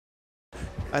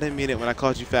I didn't mean it when I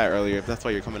called you fat earlier, if that's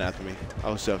why you're coming after me. I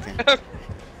was joking. At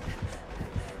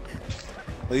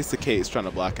least the Kate's trying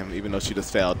to block him, even though she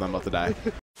just failed and I'm about to die.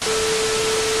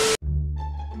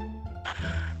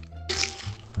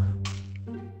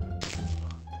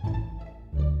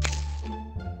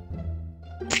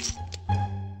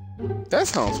 That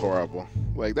sounds horrible.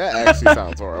 Like, that actually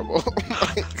sounds horrible.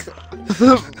 Like,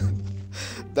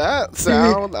 that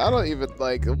sound, I don't even,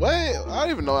 like, what? I don't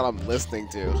even know what I'm listening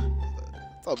to.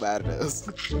 That's how bad it is.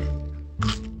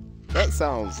 That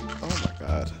sounds, oh my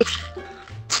god.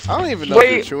 I don't even know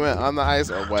if you're chewing on the ice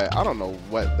or what. I don't know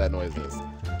what that noise is.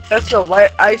 That's the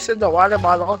white ice in the water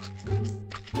bottle.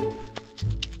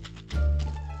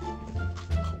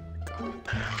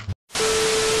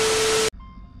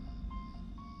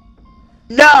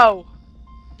 No!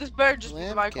 This better just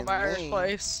be Michael Myers'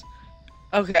 place.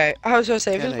 Okay, I was gonna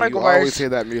say, if it's Michael Myers. You always hear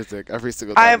that music every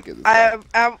single time you get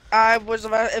this. I was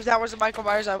about, if that wasn't Michael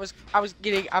Myers, I was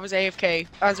AFK.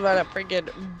 I was about to freaking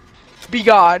be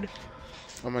gone.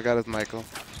 Oh my god, it's Michael.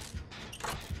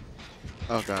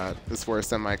 Oh god, it's worse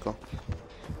than Michael.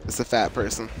 It's a fat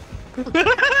person.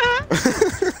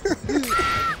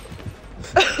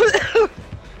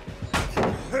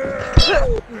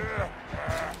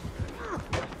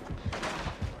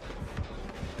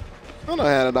 I don't know,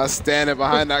 Hannah, not standing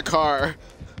behind that car.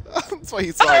 That's why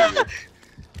he saw you.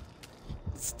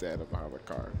 Standing behind the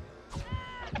car.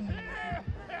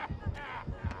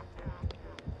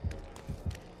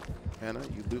 Hannah,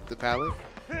 you loop the pallet?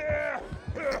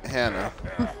 Hannah.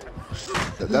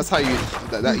 That's how you...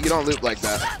 you don't loop like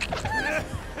that.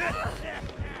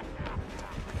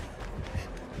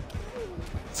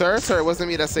 Sir, it wasn't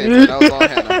me that saved her. That was all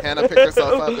Hannah. Hannah picked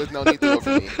herself up. There's no need to go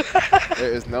for me.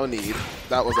 There is no need.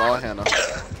 That was all Hannah.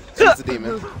 She's the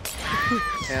demon.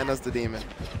 Hannah's the demon.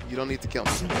 You don't need to kill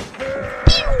me.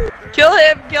 Kill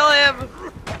him! Kill him!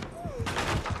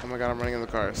 Oh my god, I'm running in the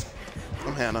cars.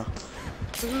 I'm Hannah.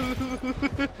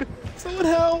 Someone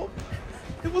help!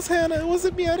 It was Hannah. It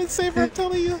wasn't me. I didn't save her. I'm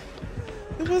telling you.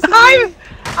 It wasn't me.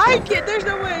 I can't. There's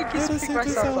no way I can pick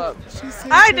myself up.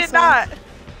 I did not.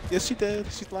 Yes, she did.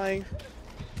 She's lying.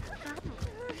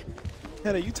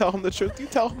 Hannah, you tell him the truth. You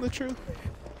tell him the truth.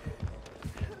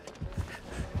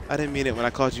 I didn't mean it when I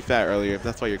called you fat earlier, if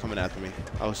that's why you're coming after me.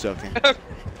 I was joking. At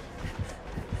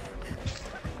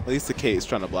least the Kate's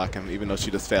trying to block him, even though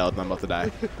she just failed and I'm about to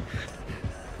die.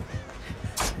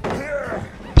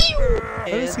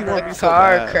 In the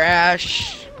car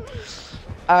crash,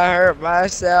 I hurt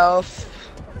myself.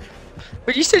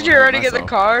 When you said you were running in the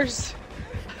cars,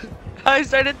 I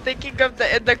started thinking of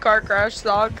the "In the Car Crash"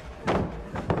 song.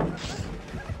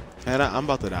 Hannah, I'm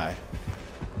about to die.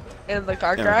 In the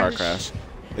car crash? In the car crash.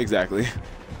 Exactly.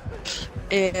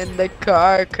 In the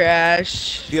car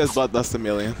crash. He has blood less than a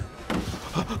million.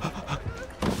 I'm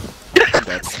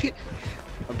dead.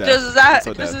 I'm dead. Does that,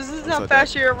 so this is how so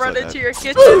fast dead. you're running to your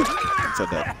kitchen? I'm so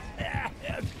dead.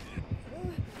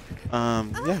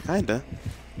 Yeah, kinda.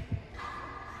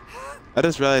 I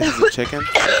just realized he's a chicken.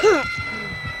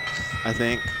 I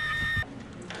think.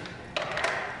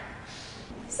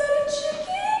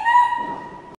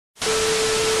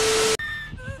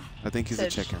 I think he's a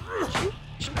chicken.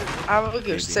 I'm a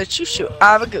goose. Said shoo shoo.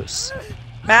 I'm a goose.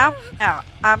 Meow. Meow.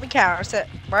 I'm a cow. Said,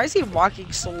 why is he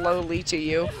walking slowly to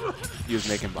you? He was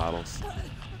making bottles.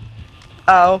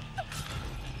 Oh.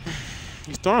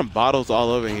 He's throwing bottles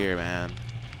all over here, man.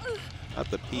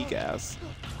 Not the pea gas.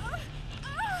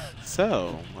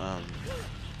 So,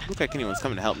 looks like anyone's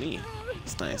coming to help me.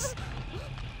 It's nice.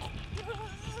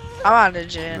 I'm on a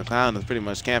gin. The clown is pretty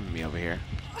much camping me over here.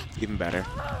 Even better.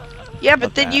 Yeah,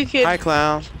 but then you can. Hi,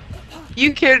 clown.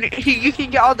 You can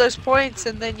get all those points,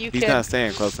 and then you can. He's not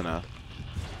staying close enough.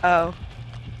 Oh.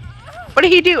 What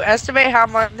did he do? Estimate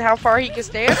how far he can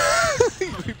stand?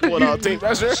 He pulled out a tape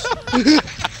measure.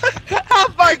 How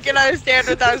far can I stand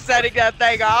without setting that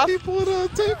thing off? He pulled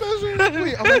out a tape measure.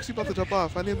 Wait, I'm actually about to jump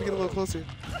off. I need to get a little closer.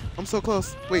 I'm so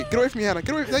close. Wait, get away from me, Hannah.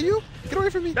 Get away. Is that you? Get away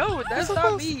from me. No, that's so not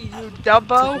close. me, you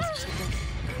dumbo.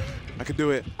 I can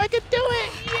do it. I can do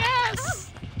it.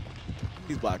 Yes.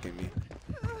 He's blocking me.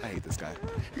 I hate this guy.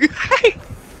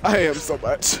 I am so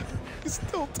much. He's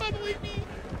still tunneling me.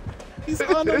 He's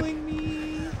tunneling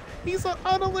me. He's an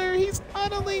tunneler. He's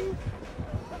tunneling.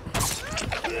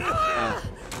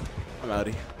 I'm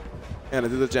outie. Hannah,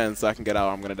 do the gens so I can get out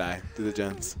or I'm gonna die. Do the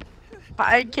gens.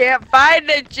 I can't find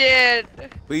the gin.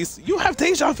 Please, you have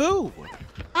deja vu.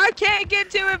 I can't get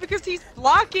to it because he's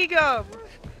blocking him.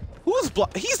 Who's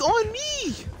He's on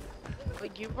me.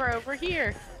 Like you were over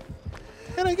here.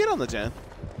 Hannah, get on the gen.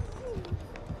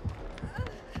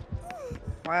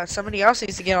 Wow, somebody else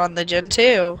needs to get on the gin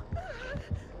too.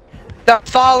 The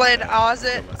fallen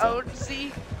Ozzy.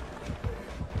 Ozzy.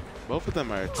 Both of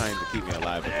them are trying to keep me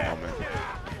alive at the moment.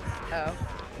 Oh.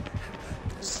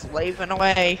 Slaving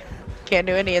away. Can't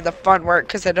do any of the fun work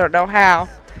because I don't know how.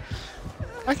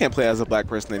 I can't play as a black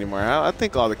person anymore. I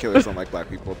think all the killers don't like black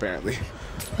people, apparently.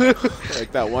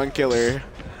 Like that one killer,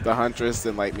 the Huntress,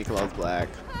 didn't like me because I was black.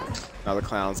 Now the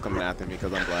clown's coming after me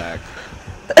because I'm black.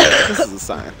 This is a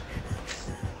sign.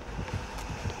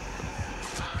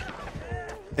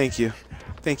 Thank you.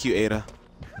 Thank you, Ada.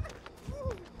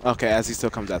 Okay, as he still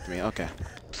comes after me. Okay.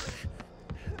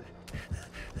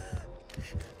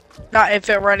 Not if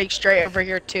it running straight over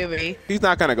here to me. He's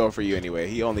not going to go for you anyway.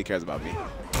 He only cares about me.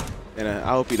 And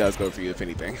I hope he does go for you, if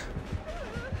anything.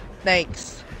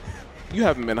 Thanks. You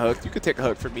haven't been hooked. You could take a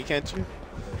hook for me, can't you?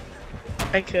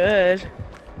 I could.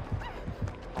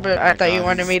 But I thought you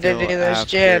wanted me to do this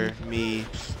gen. Me.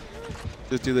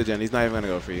 Just do the gen. He's not even going to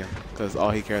go for you. Because all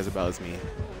he cares about is me.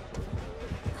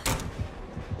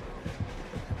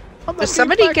 Is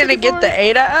somebody gonna get the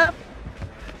Ada up?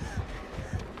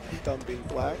 I'm done being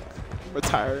black.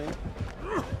 Retiring.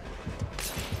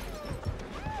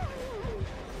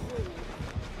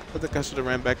 I think I should have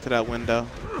ran back to that window.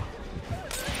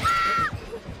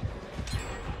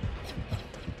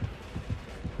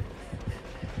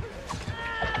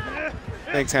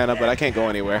 Thanks, Hannah, but I can't go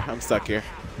anywhere. I'm stuck here.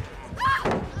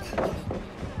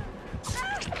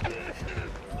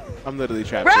 I'm literally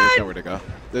trapped here. There's nowhere to go.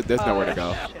 There's nowhere to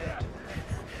go.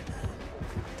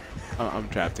 I'm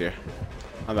trapped here.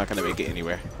 I'm not gonna make it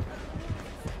anywhere.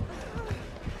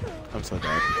 I'm so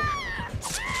dead.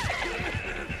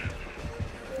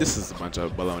 This is a bunch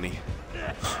of baloney.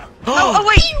 Oh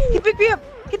wait! He picked me up!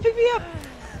 He picked me up!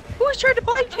 Who was trying to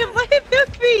blind him? Let him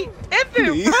hook me!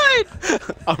 Evan, run!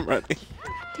 I'm running.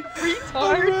 You retard!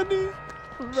 I'm running.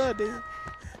 I'm running.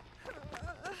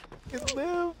 I can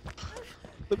live.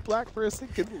 The black person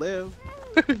can live.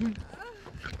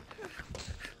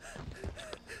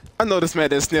 I know this man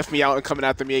didn't sniff me out and coming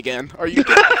after me again. Are you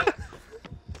kidding?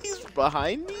 He's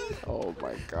behind me? Oh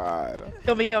my god.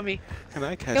 Kill me, kill me. Can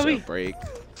I catch a break?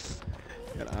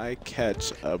 Can I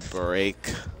catch a break?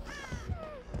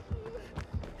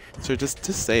 So just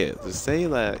say it. Just say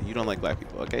that you don't like black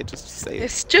people, okay? Just say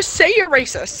it. Just say you're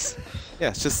racist.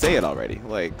 Yeah, just say it already.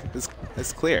 Like,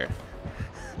 it's clear.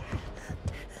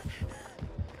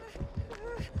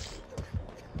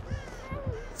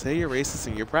 Say you're racist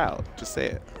and you're proud. Just say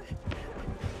it.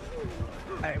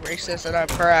 I'm racist and I'm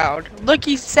proud. Look,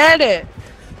 he said it.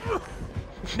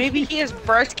 Maybe he has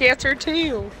breast cancer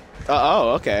too. Oh,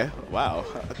 okay. Wow.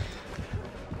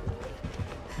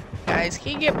 Guys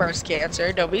can get breast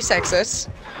cancer. Don't be sexist.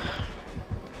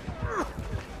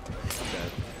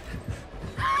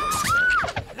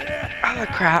 Oh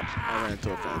crap! I ran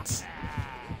into a fence.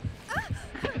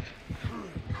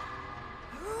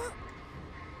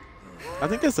 I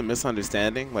think it's a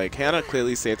misunderstanding. Like, Hannah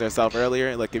clearly saved herself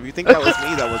earlier. Like, if you think that was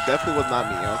me, that definitely was not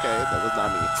me, okay? That was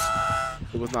not me.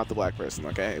 It was not the black person,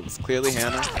 okay? It was clearly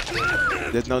Hannah.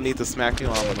 There's no need to smack me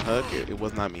while I'm on the hook. It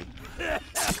was not me.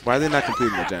 Why are they not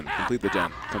completing the gen? Complete the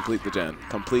gen. Complete the gen.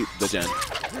 Complete the gen.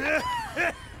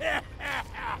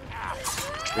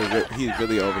 He's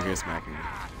really over here smacking me.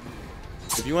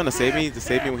 If you want to save me, just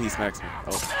save me when he smacks me.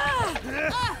 Oh.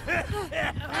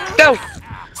 Go!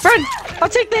 Run! I'll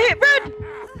take the hit, run!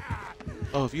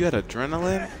 Oh, if you had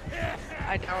adrenaline?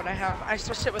 I don't, I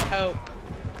switched it with hope.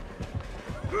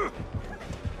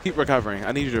 Keep recovering.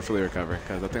 I need you to fully recover,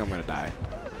 because I think I'm going to die.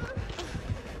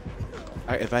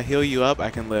 If I heal you up,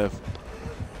 I can live.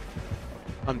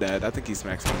 I'm dead. I think he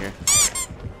smacks me here.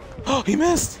 Oh, he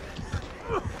missed!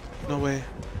 No way.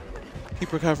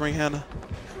 Keep recovering, Hannah.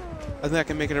 I think I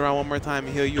can make it around one more time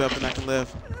and heal you up and I can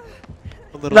live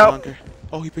a little longer.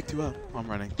 Oh, he picked you up. Oh, I'm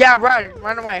running. Yeah, run.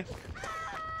 Run away.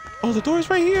 Oh, the door's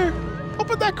right here.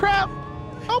 Open that crap.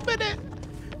 Open it.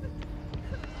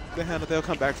 Then, Hannah, they'll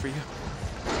come back for you.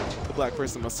 The black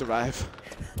person must survive.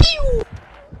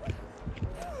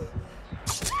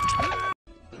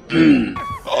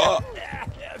 Oh.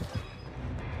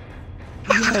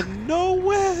 He had no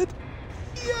wed.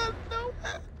 He had no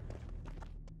wed.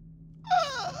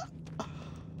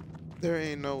 There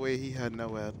ain't no way he had no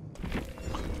wed.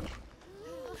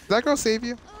 Did that girl save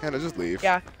you? Hannah, just leave.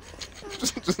 Yeah.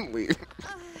 just leave.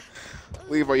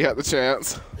 Leave while you have the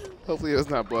chance. Hopefully it's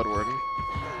not blood warden.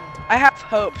 I have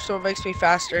hope, so it makes me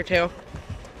faster too.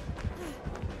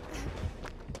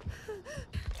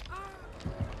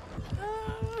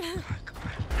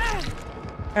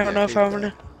 I don't know if I'm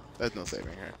gonna. There's no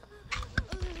saving her.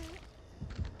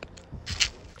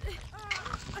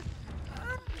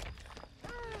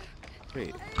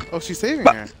 Wait. Oh, she's saving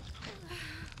her.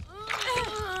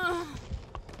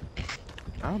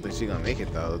 I don't think she's gonna make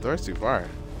it though. The door's too far.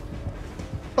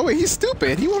 Oh wait, he's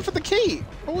stupid. He went for the cape.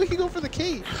 Oh wait, he go for the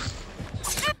cape.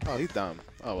 Oh, he's dumb.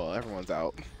 Oh well, everyone's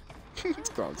out. It's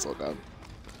gone so dumb.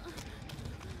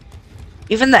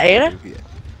 Even the Ada?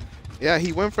 Yeah,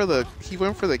 he went for the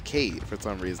Kate for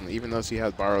some reason, even though she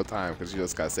had borrowed time because she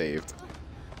just got saved.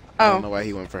 I don't know why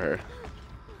he went for her.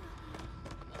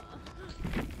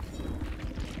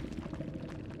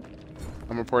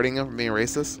 I'm reporting him for being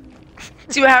racist.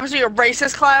 See what happens to your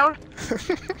racist clown? How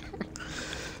the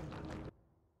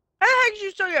heck did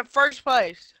you still get first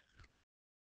place?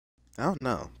 I don't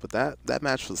know, but that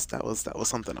match was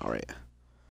something, all right.